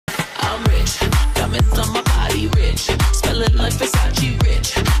feeling like Versace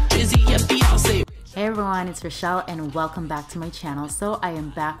rich. Drizzy and Beyonce. Hey everyone, it's Rochelle and welcome back to my channel. So I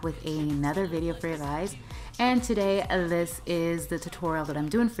am back with another video for you guys, and today this is the tutorial that I'm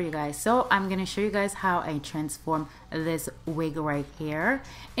doing for you guys. So I'm going to show you guys how I transform this wig right here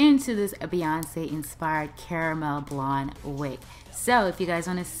into this Beyonce inspired caramel blonde wig. So if you guys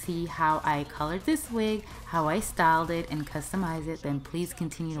want to see how I colored this wig, how I styled it and customized it, then please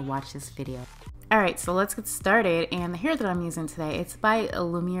continue to watch this video. Alright, so let's get started. And the hair that I'm using today, it's by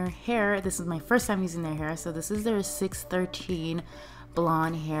Lumiere Hair. This is my first time using their hair. So this is their 613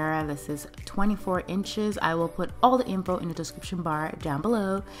 blonde hair. This is 24 inches. I will put all the info in the description bar down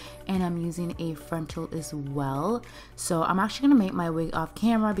below. And I'm using a frontal as well. So I'm actually going to make my wig off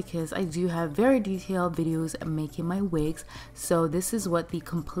camera because I do have very detailed videos making my wigs. So this is what the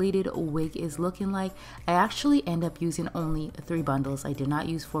completed wig is looking like. I actually end up using only 3 bundles. I did not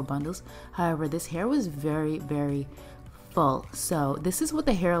use 4 bundles. However, this hair was very full. So this is what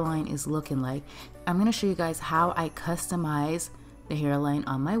the hairline is looking like. I'm going to show you guys how I customize the hairline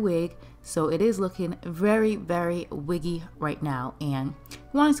on my wig. So it is looking very wiggy right now, and you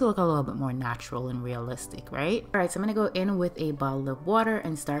want it to look a little bit more natural and realistic, right? All right, so I'm gonna go in with a bottle of water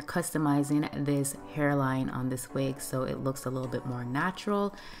and start customizing this hairline on this wig so it looks a little bit more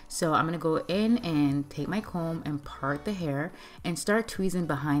natural. So I'm gonna go in and take my comb and part the hair and start tweezing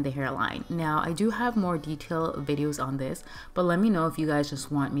behind the hairline. Now I do have more detailed videos on this, but let me know if you guys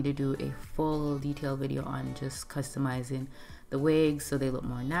just want me to do a full detailed video on just customizing the wigs so they look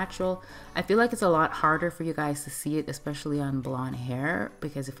more natural. I feel like it's a lot harder for you guys to see it, especially on blonde hair,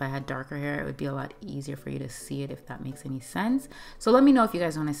 because if I had darker hair it would be a lot easier for you to see it, if that makes any sense. So let me know if you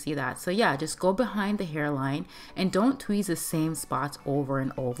guys want to see that. So yeah, just go behind the hairline and don't tweeze the same spots over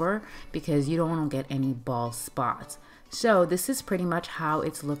and over because you don't want to get any bald spots. So this is pretty much how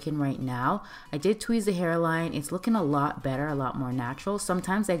it's looking right now. I did tweeze the hairline. It's looking a lot better, a lot more natural.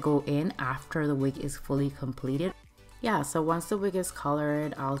 Sometimes I go in after the wig is fully completed. Yeah, so once the wig is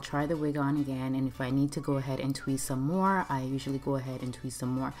colored, I'll try the wig on again, and if I need to go ahead and tweeze some more, I usually go ahead and tweeze some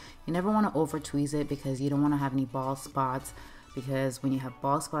more. You never want to over tweeze it because you don't want to have any bald spots, because when you have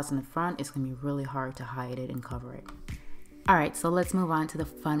bald spots in the front, it's going to be really hard to hide it and cover it. Alright, so let's move on to the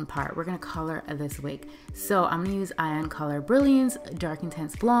fun part. We're going to color this wig. So I'm going to use Ion Color Brilliance, Dark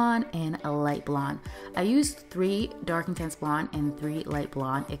Intense Blonde, and a Light Blonde. I used 3 Dark Intense Blonde and 3 Light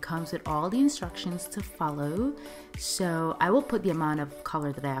Blonde. It comes with all the instructions to follow. So I will put the amount of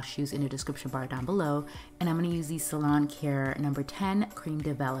color that I actually use in the description bar down below. And I'm going to use the Salon Care number 10 Cream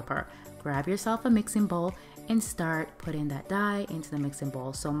Developer. Grab yourself a mixing bowl and start putting that dye into the mixing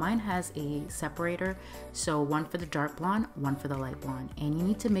bowl. So mine has a separator, so one for the dark blonde, one for the light blonde, and you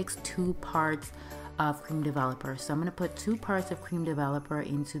need to mix 2 parts of cream developer. So I'm going to put 2 parts of cream developer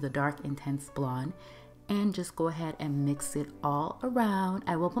into the dark intense blonde and just go ahead and mix it all around.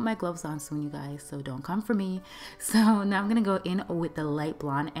 I will put my gloves on soon, you guys, so don't come for me. So now I'm going to go in with the light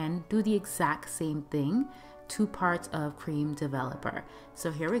blonde and do the exact same thing. 2 parts of cream developer.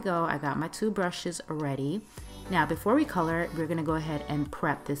 So here we go. I got my 2 brushes ready. Now before we color, we're gonna go ahead and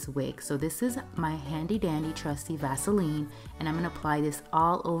prep this wig. So this is my handy dandy trusty Vaseline, and I'm gonna apply this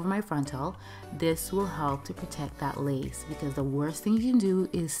all over my frontal. This will help to protect that lace, because the worst thing you can do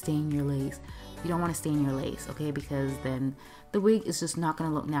is stain your lace. You don't want to stain your lace, okay, because then the wig is just not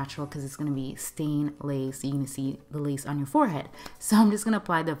gonna look natural because it's gonna be stained lace. You're gonna see the lace on your forehead. So I'm just gonna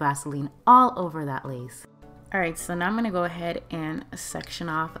apply the Vaseline all over that lace. Alright, so now I'm going to go ahead and section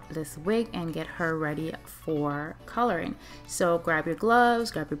off this wig and get her ready for coloring. So grab your gloves,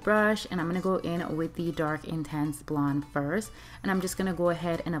 grab your brush, and I'm going to go in with the Dark Intense Blonde first. And I'm just going to go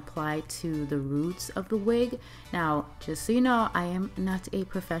ahead and apply to the roots of the wig. Now, just so you know, I am not a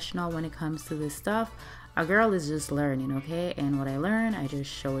professional when it comes to this stuff. A girl is just learning, okay? And what I learn, I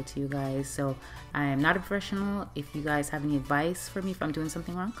just show it to you guys. So I am not a professional. If you guys have any advice for me if I'm doing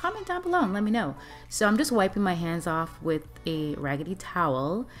something wrong, comment down below and let me know. So I'm just wiping my hands off with a raggedy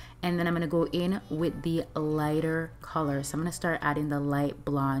towel, and then I'm gonna go in with the lighter color. So I'm gonna start adding the light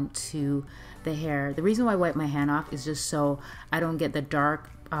blonde to the hair. The reason why I wipe my hand off is just so I don't get the dark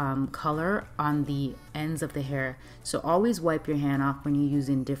color on the ends of the hair. So always wipe your hand off when you're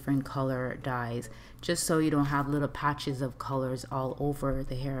using different color dyes, just so you don't have little patches of colors all over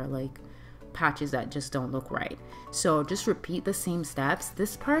the hair, like patches that just don't look right. So just repeat the same steps.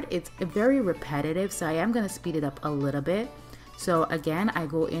 This part, it's very repetitive, so I am going to speed it up a little bit. So again, I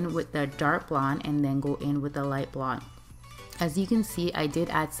go in with the dark blonde and then go in with the light blonde. As you can see, I did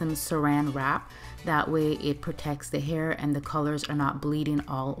add some saran wrap. That way it protects the hair and the colors are not bleeding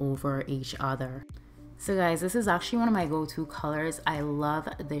all over each other. So guys, this is actually one of my go-to colors. I love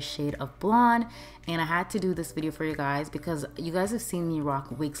this shade of blonde, and I had to do this video for you guys because you guys have seen me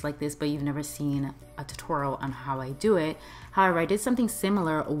rock wigs like this, but you've never seen a tutorial on how I do it. However, I did something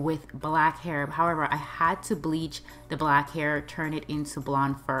similar with black hair. However, I had to bleach the black hair, turn it into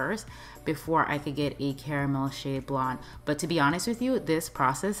blonde first before I could get a caramel shade blonde. But to be honest with you, this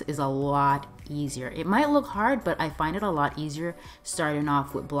process is a lot easier. It might look hard, but I find it a lot easier starting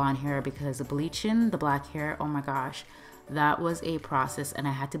off with blonde hair because bleaching the black hair, oh my gosh, that was a process, and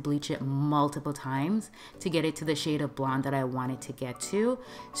I had to bleach it multiple times to get it to the shade of blonde that I wanted to get to.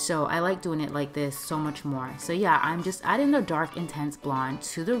 So I like doing it like this so much more. So yeah, I'm just adding the dark intense blonde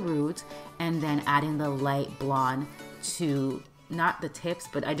to the roots and then adding the light blonde to not the tips,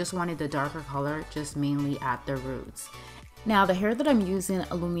 but I just wanted the darker color just mainly at the roots. Now the hair that I'm using,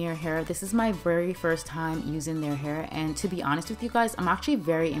 Lumiere Hair, this is my very first time using their hair, and to be honest with you guys, I'm actually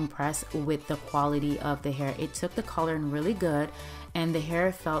very impressed with the quality of the hair. It took the color in really good, and the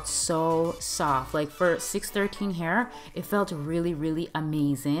hair felt so soft. Like for 613 hair, it felt really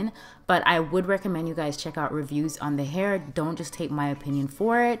amazing. But I would recommend you guys check out reviews on the hair. Don't just take my opinion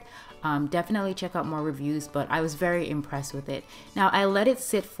for it. Definitely check out more reviews, but I was very impressed with it. Now I let it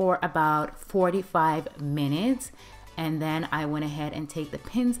sit for about 45 minutes. And then I went ahead and take the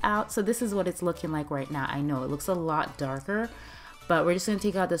pins out. So this is what it's looking like right now. I know it looks a lot darker, but we're just gonna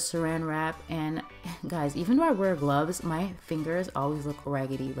take out the saran wrap. And guys, even though I wear gloves, my fingers always look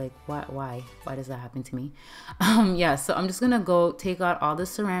raggedy. Like why does that happen to me? Yeah, so I'm just gonna go take out all the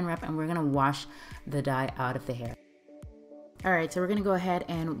saran wrap and we're gonna wash the dye out of the hair. All right, so we're gonna go ahead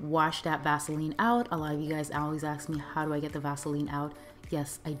and wash that Vaseline out. A lot of you guys always ask me, how do I get the Vaseline out?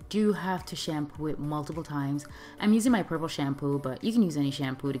 Yes, I do have to shampoo it multiple times. I'm using my purple shampoo, but you can use any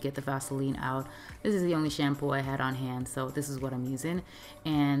shampoo to get the Vaseline out. This is the only shampoo I had on hand, so this is what I'm using.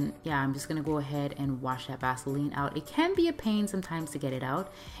 And yeah, I'm just gonna go ahead and wash that Vaseline out. It can be a pain sometimes to get it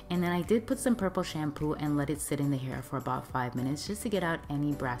out. And then I did put some purple shampoo and let it sit in the hair for about 5 minutes just to get out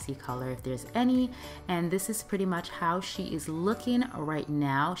any brassy color if there's any. And this is pretty much how she is looking right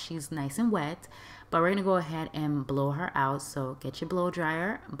now. She's nice and wet. But we're gonna go ahead and blow her out. So get your blow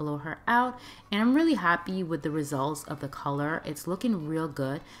dryer, blow her out. And I'm really happy with the results of the color. It's looking real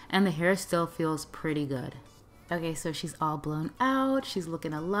good and the hair still feels pretty good. Okay, so she's all blown out. She's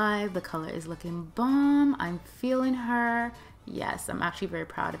looking alive. The color is looking bomb. I'm feeling her. Yes, I'm actually very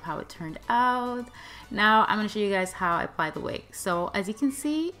proud of how it turned out. Now I'm going to show you guys how I apply the wig. So as you can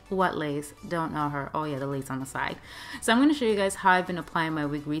see, what lace? Don't know her. Oh yeah, the lace on the side. So I'm going to show you guys how I've been applying my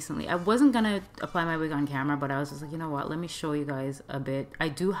wig recently. I wasn't going to apply my wig on camera, but I was just like, you know what? Let me show you guys a bit. I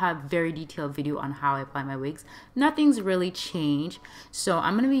do have very detailed video on how I apply my wigs. Nothing's really changed. So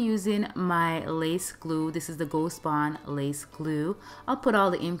I'm going to be using my lace glue. This is the Ghost Bond lace glue. I'll put all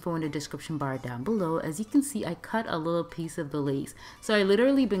the info in the description bar down below. As you can see, I cut a little piece of the lace. So I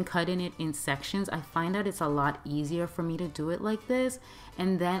literally been cutting it in sections. I find that it's a lot easier for me to do it like this,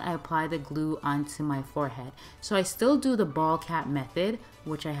 and then I apply the glue onto my forehead. So I still do the ball cap method,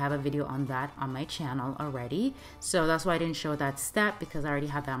 which I have a video on that on my channel already. So that's why I didn't show that step, because I already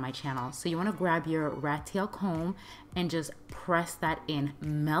have that on my channel. So you want to grab your rat tail comb and just press that in,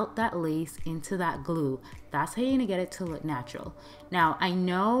 melt that lace into that glue. That's how you're gonna get it to look natural. Now I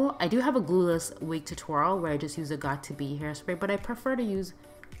know I do have a glueless wig tutorial where I just use a Got To Be hairspray, but I prefer to use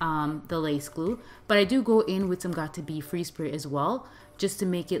the lace glue. But I do go in with some Got To Be free spray as well, just to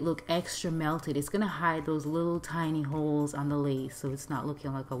make it look extra melted. It's gonna hide those little tiny holes on the lace, so it's not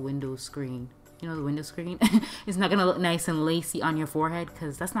looking like a window screen. You know, the window screen? It's not gonna look nice and lacy on your forehead,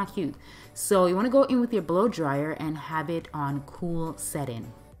 because that's not cute. So you want to go in with your blow dryer and have it on cool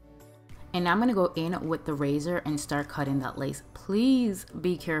setting. And now I'm gonna go in with the razor and start cutting that lace. Please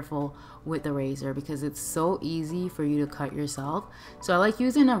be careful with the razor because it's so easy for you to cut yourself. So I like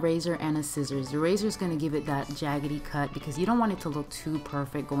using a razor and a scissors. The razor is gonna give it that jaggedy cut because you don't want it to look too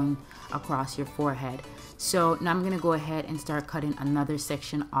perfect going across your forehead. So now I'm gonna go ahead and start cutting another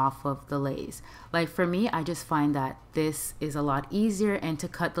section off of the lace. Like for me, I just find that this is a lot easier, and to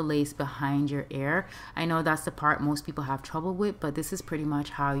cut the lace behind your ear. I know that's the part most people have trouble with, but this is pretty much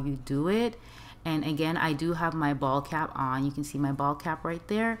how you do it. And again, I do have my ball cap on. You can see my ball cap right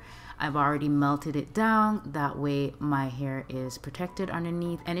there. I've already melted it down. That way my hair is protected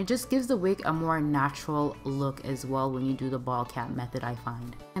underneath, and it just gives the wig a more natural look as well when you do the ball cap method, I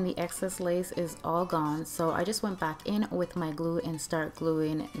find. And the excess lace is all gone, so I just went back in with my glue and start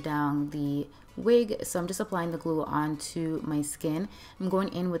gluing down the wig. So I'm just applying the glue onto my skin. I'm going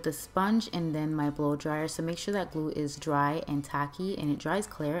in with the sponge and then my blow dryer. So make sure that glue is dry and tacky and it dries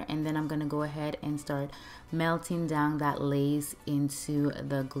clear. And then I'm going to go ahead and start melting down that lace into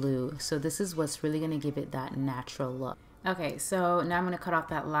the glue. So this is what's really going to give it that natural look. Okay, so now I'm going to cut off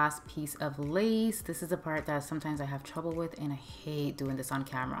that last piece of lace. This is the part that sometimes I have trouble with, and I hate doing this on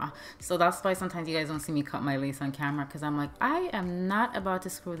camera. So that's why sometimes you guys don't see me cut my lace on camera, because I'm like, I am not about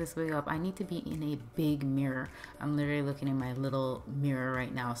to screw this wig up. I need to be in a big mirror. I'm literally looking in my little mirror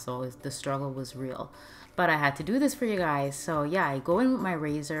right now, so the struggle was real. But I had to do this for you guys. So yeah, I go in with my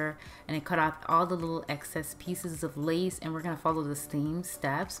razor and I cut off all the little excess pieces of lace, and we're going to follow the same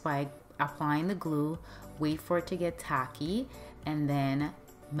steps by applying the glue, wait for it to get tacky, and then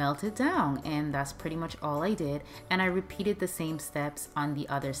melt it down. And that's pretty much all I did, and I repeated the same steps on the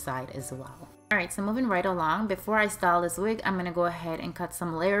other side as well. Alright, so moving right along, before I style this wig, I'm going to go ahead and cut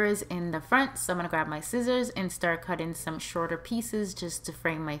some layers in the front. So I'm going to grab my scissors and start cutting some shorter pieces just to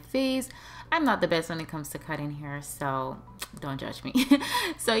frame my face. I'm not the best when it comes to cutting hair, so don't judge me.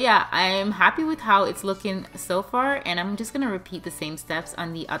 So yeah, I'm happy with how it's looking so far, and I'm just going to repeat the same steps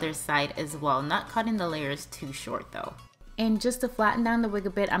on the other side as well, not cutting the layers too short though. And just to flatten down the wig a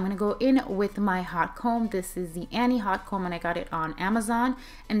bit, I'm going to go in with my hot comb. This is the Annie hot comb, and I got it on Amazon.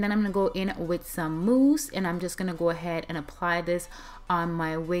 And then I'm going to go in with some mousse, and I'm just going to go ahead and apply this on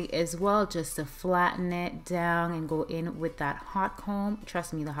my wig as well, just to flatten it down and go in with that hot comb.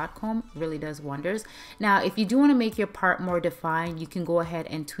 Trust me, the hot comb really does wonders. Now, if you do want to make your part more defined, you can go ahead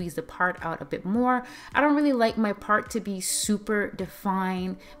and tweeze the part out a bit more. I don't really like my part to be super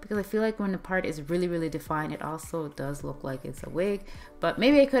defined, because I feel like when the part is really defined, it also does look like it's a wig. But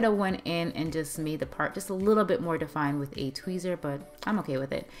maybe I could have went in and just made the part just a little bit more defined with a tweezer, but I'm okay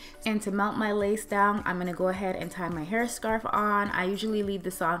with it. And to melt my lace down, I'm gonna go ahead and tie my hair scarf on. I usually leave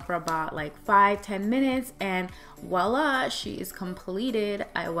this on for about like 5-10 minutes, and voila, she is completed.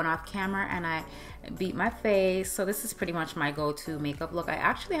 I went off camera and I beat my face. So this is pretty much my go-to makeup look. I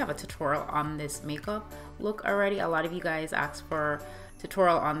actually have a tutorial on this makeup look already. A lot of you guys asked for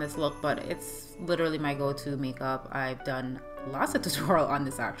tutorial on this look, but it's literally my go-to makeup. I've done lots of tutorial on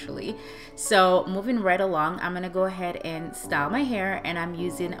this actually. So moving right along, I'm gonna go ahead and style my hair, and I'm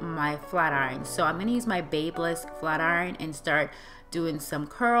using my flat iron. So I'm gonna use my Babeless flat iron and start doing some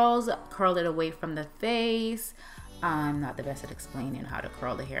curls, curl it away from the face. I'm not the best at explaining how to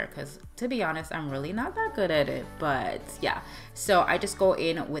curl the hair, because to be honest, I'm really not that good at it. But yeah, so I just go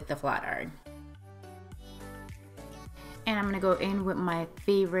in with the flat iron. And I'm going to go in with my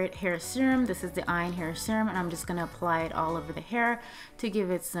favorite hair serum. This is the Iron Hair Serum, and I'm just going to apply it all over the hair to give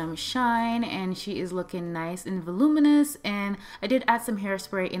it some shine. And she is looking nice and voluminous, and I did add some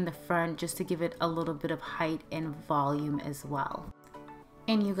hairspray in the front just to give it a little bit of height and volume as well.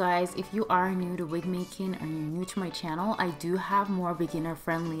 And you guys, if you are new to wig making or you're new to my channel, I do have more beginner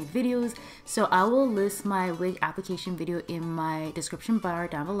friendly videos. So I will list my wig application video in my description bar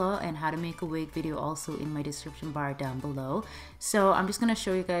down below, and how to make a wig video also in my description bar down below. So I'm just going to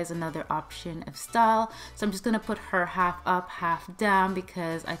show you guys another option of style. So I'm just going to put her half up, half down,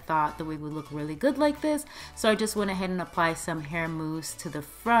 because I thought the wig would look really good like this. So I just went ahead and applied some hair mousse to the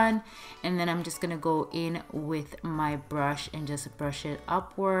front, and then I'm just going to go in with my brush and just brush it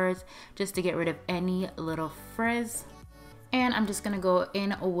upwards just to get rid of any little frizz. And I'm just gonna go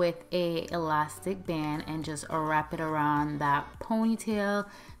in with a elastic band and just wrap it around that ponytail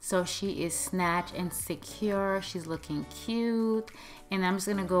so she is snatched and secure. She's looking cute. And I'm just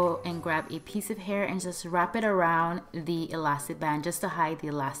gonna go and grab a piece of hair and just wrap it around the elastic band just to hide the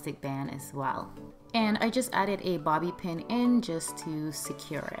elastic band as well. And I just added a bobby pin in just to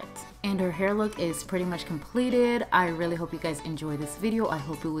secure it. And her hair look is pretty much completed. I really hope you guys enjoyed this video. I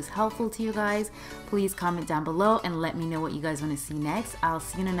hope it was helpful to you guys. Please comment down below and let me know what you guys want to see next. I'll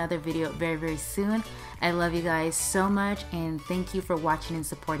see you in another video very soon. I love you guys so much, and thank you for watching and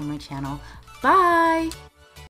supporting my channel. Bye!